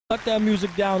Cut that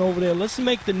music down over there. Let's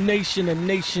make the nation a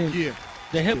nation. Yeah.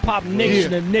 The hip-hop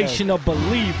nation a nation of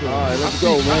believers. All right, let's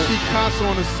go, man. I see Kasa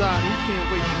on the side. He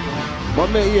can't wait to go.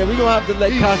 My man, yeah, we don't have to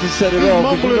let Kasa set it off.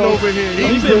 Mumbling over here.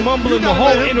 He's been mumbling the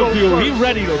whole interview. He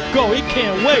ready to go. He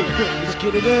can't wait. Let's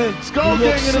get it in. Skull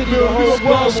Gang in the building.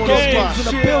 Skull Gang in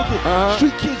the building.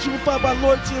 Street kids unified by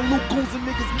loyalty and loot goons and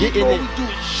niggas. Get in all it. we do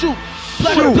is shoot.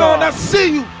 Black Dawn, I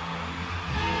see you.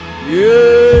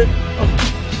 Yeah.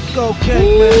 Skull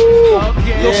Gang,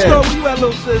 man. Yo, Skull, where you at,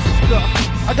 little sis?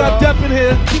 I got Depp in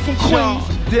here. He from Queens.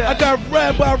 I got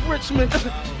Rabi Richmond.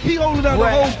 He holding down the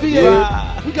whole VA.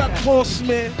 Yeah. We got Boss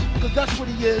Man, because that's what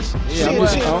he is. Yeah,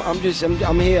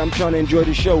 I'm here. I'm trying to enjoy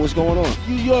the show. What's going on?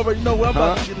 You already know where I'm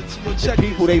about to get into. Yo, check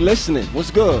People, they listening. What's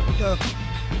good?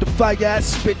 The fire I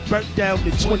spit burnt down the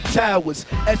Twin Towers.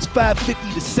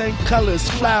 S550, the same color as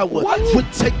flour.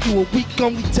 Would take you a week,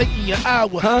 only taking an hour.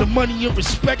 The money and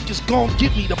respect is gon'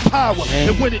 give me the power.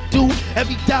 And when it do,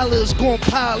 every dollar is gon'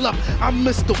 pile up. I'm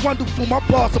Mr. Wonderful, my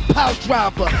boss a power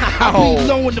driver. I be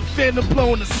low in the fan and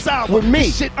blowing the sour. With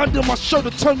me. Shit under my shirt to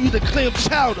turn you to clam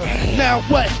chowder. Now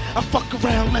what? I fuck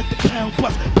around, let the pound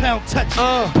bust, pound touch.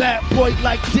 Bad boy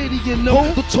like Diddy, you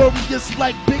know. Notorious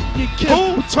like Big and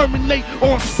Kim. We terminate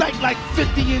on sight like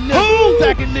 50 and them.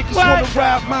 Stacking niggas wanna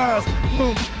ride mines.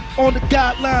 On the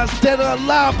guidelines, dead or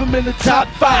alive, I'm in the top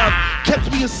 5.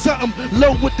 Catch me in something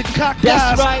low with the cock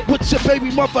eyes. Right. With your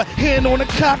baby mother hand on the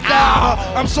cock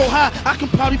eye. I'm so high, I can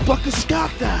probably fucking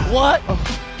skydive. What?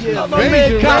 Yeah, my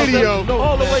man radio.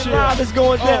 All the way live is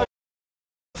going down.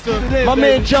 My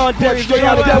man John Depp, straight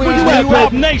out of Where you at, California.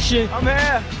 Rap Nation? I'm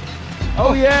here.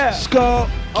 Oh yeah. Skull.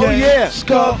 Oh yeah.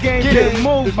 Skull Gang. Gang.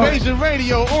 Move. Major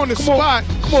radio on the spot.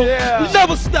 Come on. Yeah. We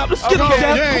never stop. Let's get Okay. it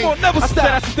down. Come on, never I said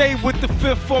I stop. stay with the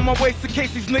fifth on my waist in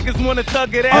case these niggas wanna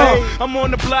thug it out. I'm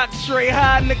on the block straight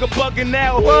high, nigga bugging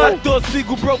out. I thought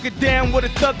Siegel broke it down, what a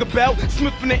thug about.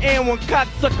 Smith in the air, one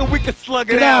cocksucker, we can slug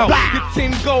it out. Your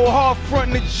team go hard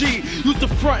frontin' the G. Use the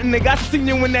front nigga, I seen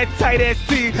you in that tight ass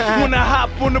tee. When I hop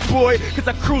on the boy, cause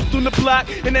I cruised on the block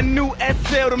in a new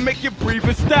SL to make you breathe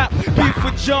and stop. Beef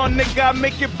with John, nigga, I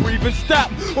make you breathe and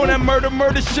stop. On that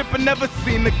murder ship, I never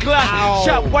seen the clock.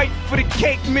 Shot white for the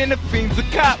cake, man, the fiend's a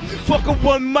cop. Fuck a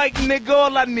one mic, nigga,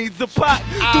 all I need's a pot.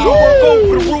 Do the work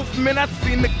over the roof, man, I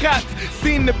seen the cops.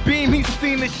 Seen the beam, he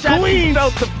seen the shot, he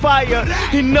felt the fire.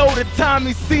 He know the time,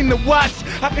 he seen the watch.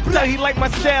 I can tell he like my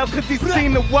style, cause he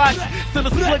seen the watch. So the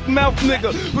slick mouth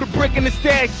nigga, with a brick in his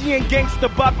stash. He ain't gangsta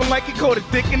bopping like he caught a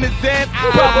dick in his ass.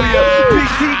 Probably a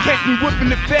PT, catch me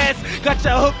whipping it fast. Got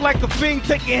y'all hooked like a fiend,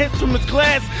 taking hits from his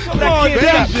glass. But I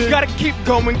can't stop, gotta keep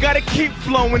going, gotta keep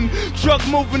flowing. Truck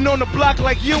moving on the block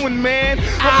like you and man.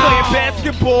 I'm playing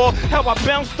basketball, how I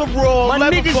bounce the roll. My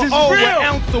Level niggas for is over real. an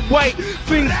ounce of white.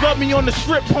 Fiends love me on the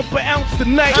strip, pump an ounce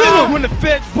tonight. When the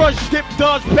feds rush, dip,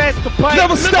 dodge past the pipe.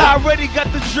 Never stop. I already got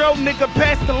the drill, nigga,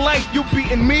 past the light. You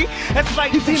beating me? That's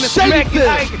like He's Tina from smacking Shadyville.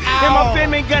 Ike. And my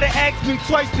fam ain't gotta ask me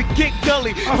twice to get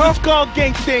gully. It's a Skull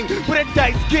Gang thing, with that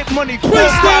dice, get money.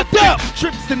 Freestyle up.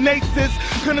 Trips and aces.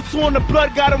 Could've sworn the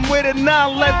blood got him where the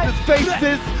 9 left his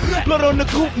faces. Blood on the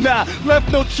coupe, nah,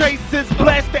 left no traces.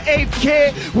 Blast the 8th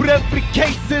kid, whatever the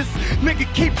cases.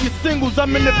 Nigga, keep your singles,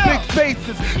 I'm in the big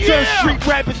faces. Turn street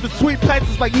rappers to sweet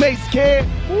passes like Mace, kid.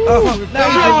 We never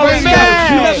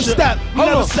stop. We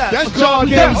never stop. That's John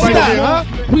We never Gang right there,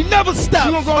 stop. We never stop.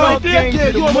 You gonna go right there? Yeah,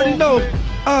 you already know.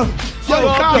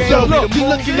 Yo, look, you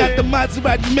looking at the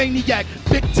Maserati maniac,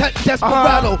 Big Tech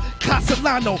Desperado,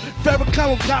 Castellano,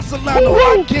 Ferracamo,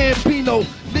 Castellano, Gambino.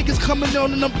 Niggas coming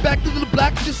on and I'm back to the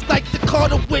block just like the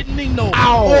Carter with Nino.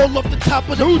 All off the top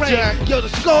of the brain. Yo, the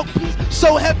skull piece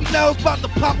so heavy now it's about to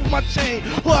pop on my chain.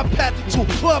 Who I pass it to?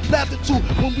 Who I pass it to?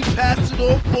 When we pass it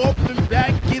off and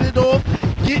back, get it off.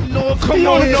 Getting off, Come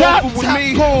on and top over with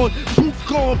me. Gone, booth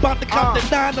gone, about to count the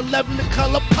 9/11, the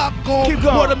color popcorn, Keep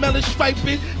going. watermelon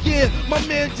striping. Yeah, my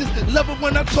man just love it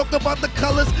when I talk about the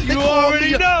colors. They call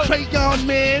me a crayon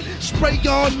man, spray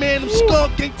on man. I'm Skull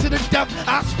Gang to the death.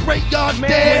 I spray y'all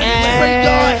dead, spray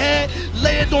y'all head.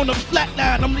 Lay it on the flat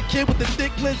line. I'm the kid with the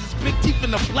thick lenses, big teeth,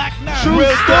 and the black nine.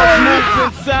 Real thugs move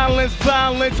in silence,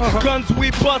 violence. Guns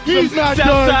we bust them.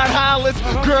 Southside hollers.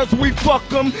 Girls we fuck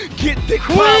them. Get dick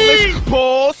polished.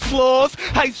 Balls, slaws.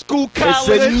 High school,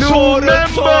 college. a new Shorter,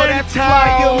 member tall, in that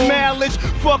town. fire mileage.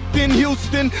 Fucked in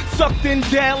Houston, sucked in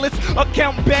Dallas.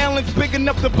 Account balance big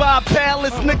enough to buy a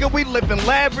palace. Nigga, we living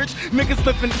lavish. Niggas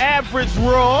living average,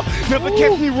 raw. Never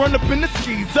catch me run up in the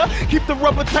skeezer. Keep the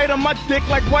rubber tight on my dick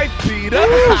like wife beater.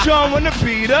 need her. John wanna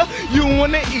beat her, you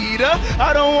wanna eat her.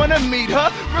 I don't wanna meet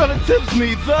her, relatives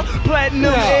neither.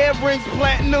 Platinum earrings,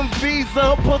 platinum visa.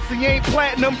 Her pussy ain't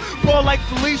platinum, ball like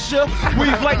Felicia.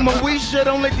 Weave like Moesha,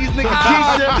 don't let these niggas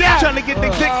Keisha. Tryna get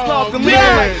their dick slogged and leave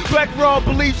like Black Raw,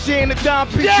 believe she ain't a dime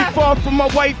piece. She far from my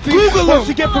wifey. All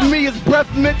she get from me is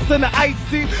breath mints and the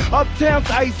icy. Uptown's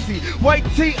icy, white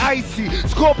tea icy.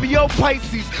 Scorpio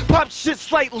Pisces, pop shit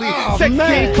slightly. Sex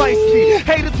game feisty,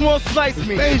 haters won't slice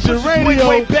me.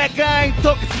 Way back, I ain't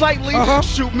talking slightly.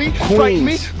 Shoot me, fight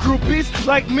me, groupies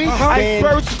like me.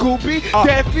 Iceberg, Scooby,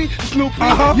 Daffy,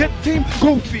 Snoopy, your team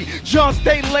goofy. John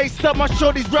stay laced up, my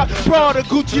shorties rock Prada,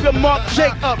 Gucci, the Mark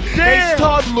Jacob. Ace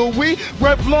Todd Louis,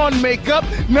 Revlon makeup,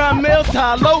 9 mils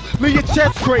hollow, leave your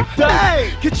chest scraped up.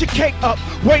 Get your cake up,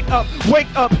 wake up,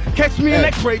 catch me in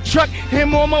that crate truck,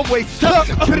 him on my waist up,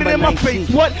 put it in my face.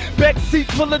 What? Back seat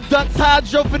full of ducks,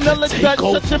 hydro, vanilla Dutch,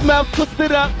 shut your mouth, twist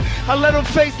it up. I let them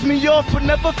face me off, but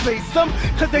never face them,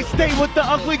 cause they stay with the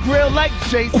ugly grill like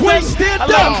Jason. I let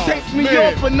them taste me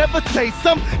off, but never taste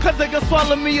them, cause they gonna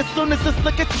swallow me as soon as this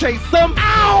liquor chase them.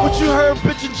 What you heard,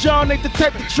 bitch and John ain't the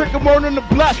type to trick him on the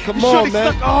block. Come on,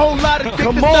 man. Stuck a whole lot of dick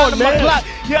inside of my block.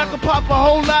 Yeah, I can pop a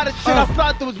whole lot of shit. I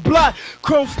thought there was blood.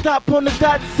 Chrome stop on the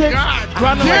dot 6.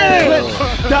 Grinding like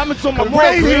clips. Diamonds on my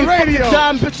radio.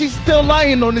 Dime, bitch, he's still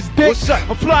lying on his dick.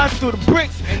 I'm flying through the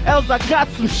bricks. Else I got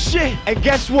some shit. And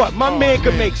guess what? My man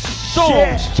can make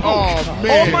songs. Oh,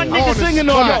 man. All my niggas singing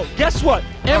on yo. Guess what?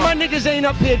 And my niggas ain't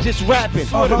up here just rapping.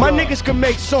 My niggas can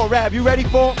make song. Rap, you ready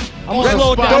for him? I'm gonna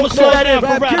slow down.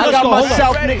 I got my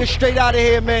South niggas straight out of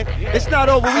here, man. It's not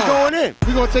over. We going in.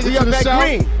 We gonna take it we to the up South.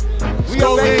 Green. We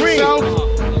up at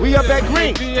Green. We up at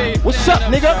Green. What's up,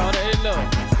 nigga?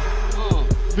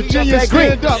 Virginia,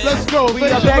 stand up. Let's go. We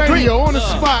up at Green. On the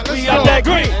spot. Let's We go. up at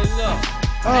Green.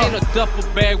 I ain't a duffel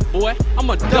bag boy, I'm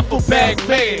a duffel bag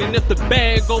man. And if the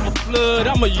bag over flood,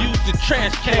 I'ma use the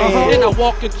trash can. Then I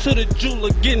walk into the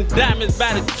jeweler getting diamonds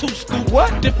by the 2 scoop.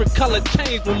 What? Different color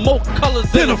chains with more colors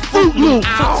than a Fruit Loop.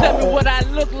 So tell me what I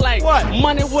look like. What?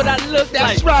 Money what I look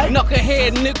That's like. right.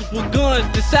 Knucklehead niggas with guns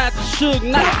decide to shoot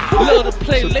knife. Love to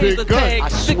play It's a laser big gun. tag. I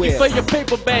Sticky swear. for your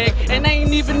paper bag. And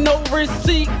ain't even no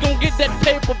receipt. Gon' get that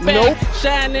paper bag. Nope.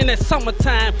 Shine in the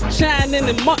summertime, shine in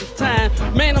the month time.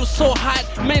 Man, I'm so hot,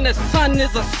 man, the sun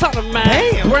is a son of mine.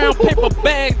 Damn. Brown paper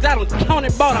bags, I done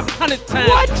counted about 100 times.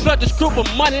 What? Flood this group of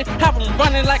money, have them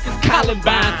running like it's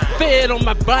Columbine. Fed on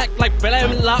my back like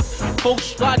Blamlock. Folks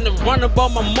starting to run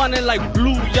about my money like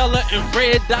blue, yellow, and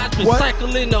red dots.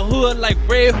 Recycle in the hood like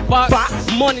red box.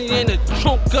 Money in the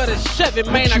trunk of the Chevy,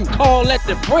 man, I call that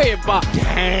the bread box.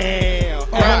 Damn.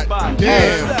 God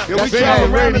damn. We That's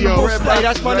travel around in the radio. bush. Hey,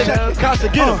 that's my nigga. Kasa,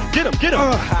 get him.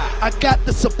 I got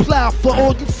the supply for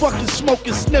all you fucking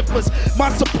smoking sniffers. My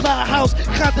supply house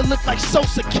kinda look like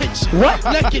Sosa Kitchen. What?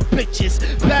 Naked bitches,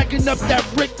 bagging up that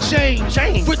Rick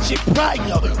James. Richard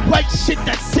Pryor, white shit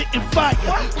that's sitting fire.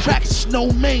 Crack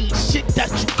snowman, shit that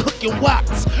you cooking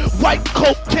wops. White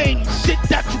cocaine, shit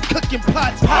that you cooking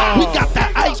pots. We got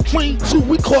that ice cream too,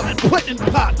 we call it pudding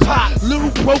pop.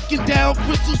 Little broken down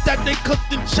crystals that they cooked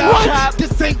and chopped.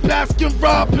 This ain't Baskin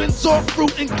Robbins or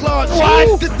Fruit and Claw.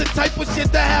 This the type of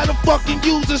shit that had a fucking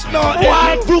user snorting.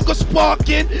 Ruger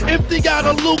sparking, empty out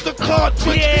a Luger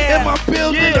cartridge. In my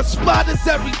building, the spot is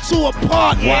every 2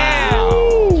 apart.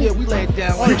 Yeah, we laid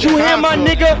down. Did you hear my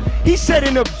nigga? He said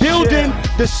in the building,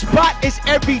 the spot is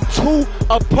every 2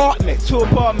 apartments. 2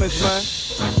 apartments,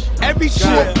 man. Every 2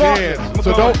 apartments.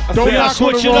 So don't knock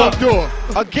on the wrong door.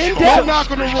 Again, Don't knock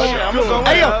on the wrong door.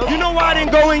 Hey yo, you know why I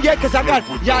didn't go in yet? Cause I got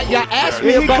y'all asked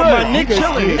me about my niggas,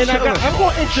 and I'm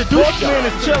gonna introduce Both man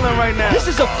is chilling right now. This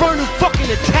is a Fernal fucking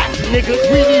attack, nigga.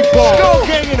 We need balls. Skull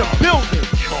gang in the building.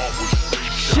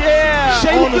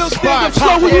 On the spot.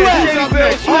 Slow, where you at? Shady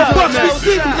Bill.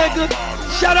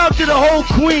 Nigga. Shout out to the whole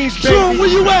Queens, baby. June, where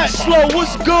you at? Slow,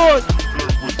 what's good?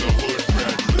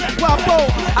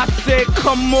 I said,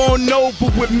 come on over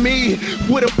with me.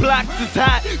 Where the blocks is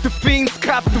hot, the fiends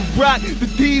cop the rock, the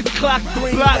D's clock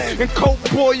the block, and coke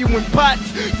boil you in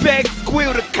pots. Bags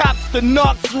squeal, the cops, the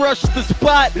knocks rush the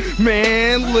spot.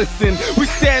 Man, listen, we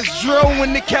stash drill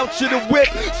when the couch of the whip.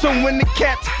 So when the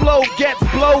cats flow, gats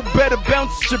blow, better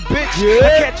bounce your bitch.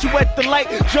 I catch you at the light,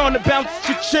 John to bounce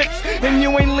your chips. And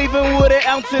you ain't leaving with an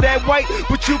ounce of that white,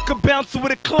 but you can bounce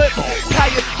with a clip. Tie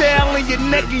your style in your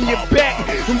neck and your back.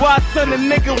 And why son a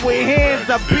nigga with hands,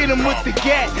 I beat him with the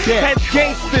gat. That's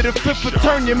gangster, the fifth will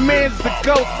turn your man's the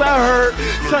ghost. I heard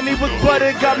Sonny was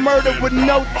butter, got murdered with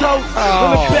no toast.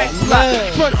 On the back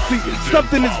block, front Bugsy,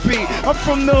 something is B. I'm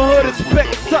from the hood,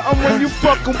 expect something when you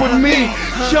fucking with me.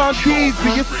 Sean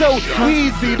Deasy, it's so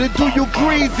easy to do you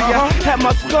greasy. I had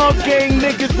my Skull Gang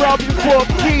niggas rob you for a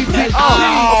peasy.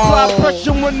 Apply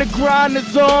pressure when the grind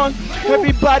is on.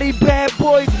 Everybody bad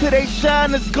boys till they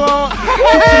shine is gone.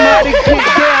 Somebody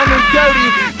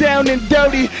get down and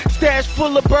dirty. Stash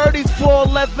full of birdies,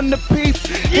 411 apiece.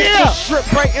 Hit the strip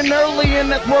bright and early,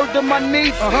 and that's word to my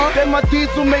niece. Then my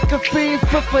diesel make a fiend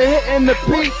for hitting the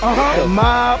beat. At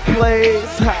my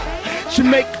place,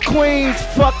 Jamaica Queens,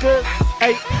 fuckers.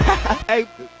 Hey.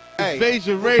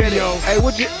 Invasion Radio. Hey,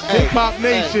 what you? Hip Hop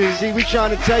Nation. See, we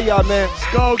trying to tell y'all, man.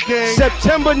 Skull Gang.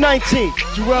 September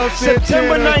 19th. Joel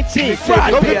September 19th.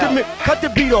 Friday. Go get the cut the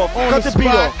beat off. Cut the beat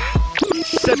off.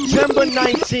 September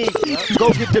 19th.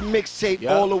 Go get the mixtape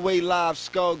all the way live.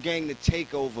 Skull Gang the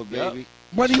takeover, baby.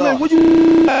 Money Lane, what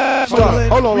you?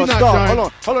 Hold on, We not Star.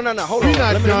 done. Hold on, now, hold on. We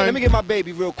not Let done. me get my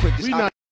baby real quick. We not